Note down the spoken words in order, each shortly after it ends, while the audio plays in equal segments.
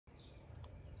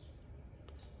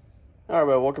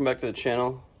Alright, welcome back to the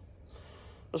channel.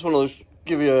 I just wanted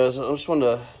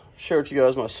to share with you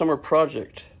guys my summer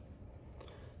project.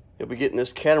 You'll be getting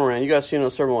this catamaran. You guys seen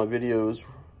on several of my videos.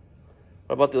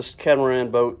 I bought this catamaran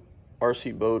boat,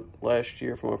 RC boat, last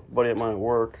year from a buddy of mine at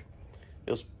work.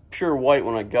 It was pure white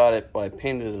when I got it, but I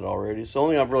painted it already. So the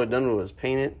only thing I've really done with it is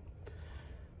paint it.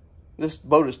 This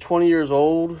boat is 20 years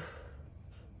old,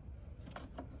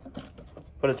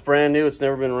 but it's brand new. It's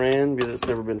never been ran because it's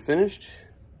never been finished.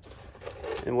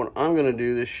 And what I'm going to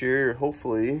do this year,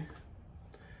 hopefully,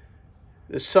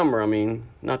 this summer,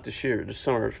 not this year, this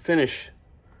summer, finish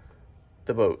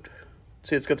the boat.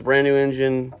 See, it's got the brand new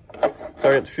engine. It's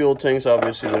already got the fuel tanks.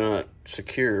 Obviously, they're not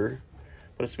secure.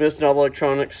 But it's missing all the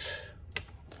electronics.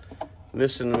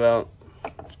 Missing about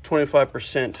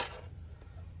 25%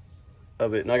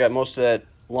 of it. And I got most of that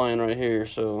line right here.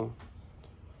 So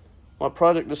my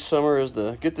project this summer is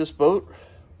to get this boat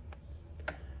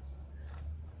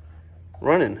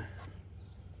running.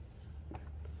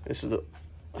 This is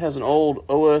has an old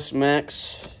OS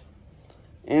Max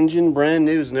engine, brand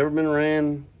new, it's never been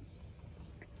ran.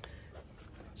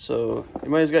 So if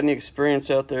anybody's got any experience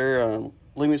out there,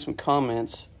 leave me some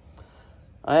comments.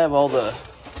 I have all the,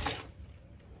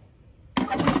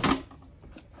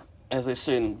 as they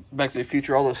say in Back to the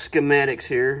Future, all the schematics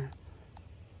here.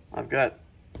 I've got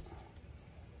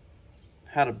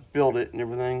how to build it and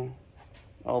everything.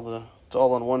 It's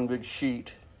all on one big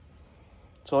sheet.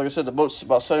 So like I said, the boat's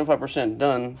about 75%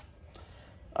 done.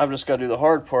 I've just got to do the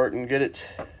hard part and get it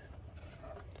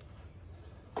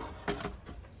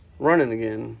running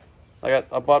again. I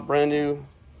bought brand new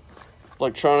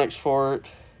electronics for it.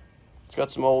 It's got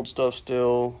some old stuff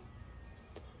still,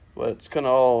 but it's kind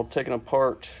of all taken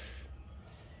apart.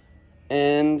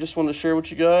 And just wanted to share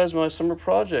with you guys my summer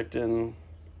project and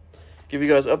give you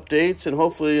guys updates, and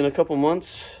hopefully in a couple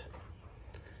months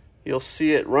you'll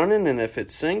see it running, and if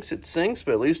it sinks, it sinks,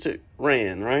 but at least it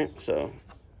ran, right? So,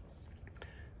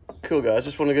 cool, guys.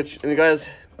 Just want to get you, and guys,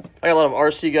 I got a lot of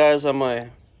RC guys on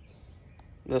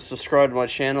that subscribe to my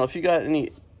channel. If you got any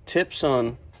tips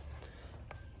on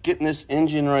getting this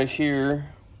engine right here,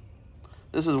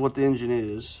 this is what the engine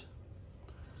is.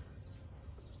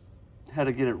 How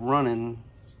to get it running.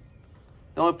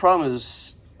 The only problem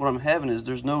is, what I'm having is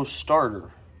there's no starter.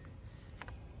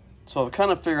 So I've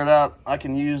kind of figured out I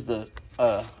can use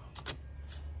a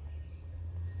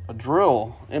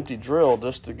drill, empty drill,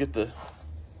 just to get the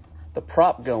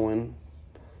prop going.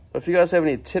 But if you guys have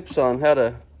any tips on how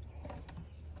to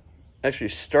actually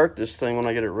start this thing when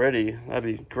I get it ready, that'd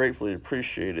be gratefully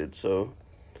appreciated. So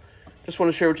just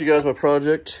want to share with you guys my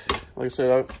project. Like I said,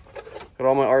 I got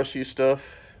all my RC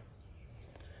stuff.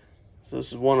 So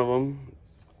this is one of them.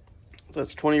 So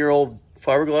that's a 20-year-old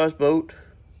fiberglass boat.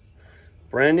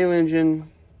 Brand new engine.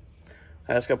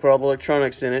 I just got to put all the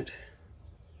electronics in it,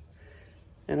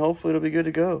 and hopefully it'll be good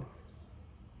to go.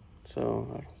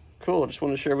 So cool. I just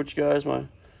wanted to share with you guys what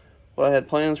I had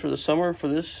plans for the summer for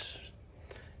this,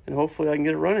 and hopefully I can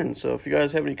get it running. So if you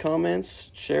guys have any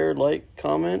comments, share, like,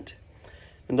 comment,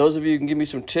 and those of you who can give me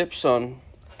some tips on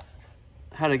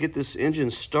how to get this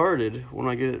engine started when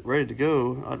I get it ready to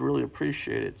go, I'd really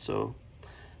appreciate it. So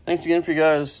thanks again for you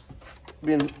guys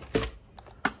being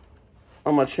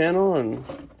on my channel, and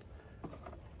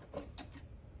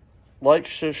like,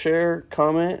 share,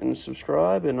 comment, and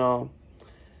subscribe, and I'll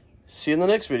see you in the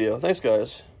next video. Thanks,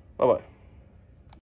 guys. Bye-bye.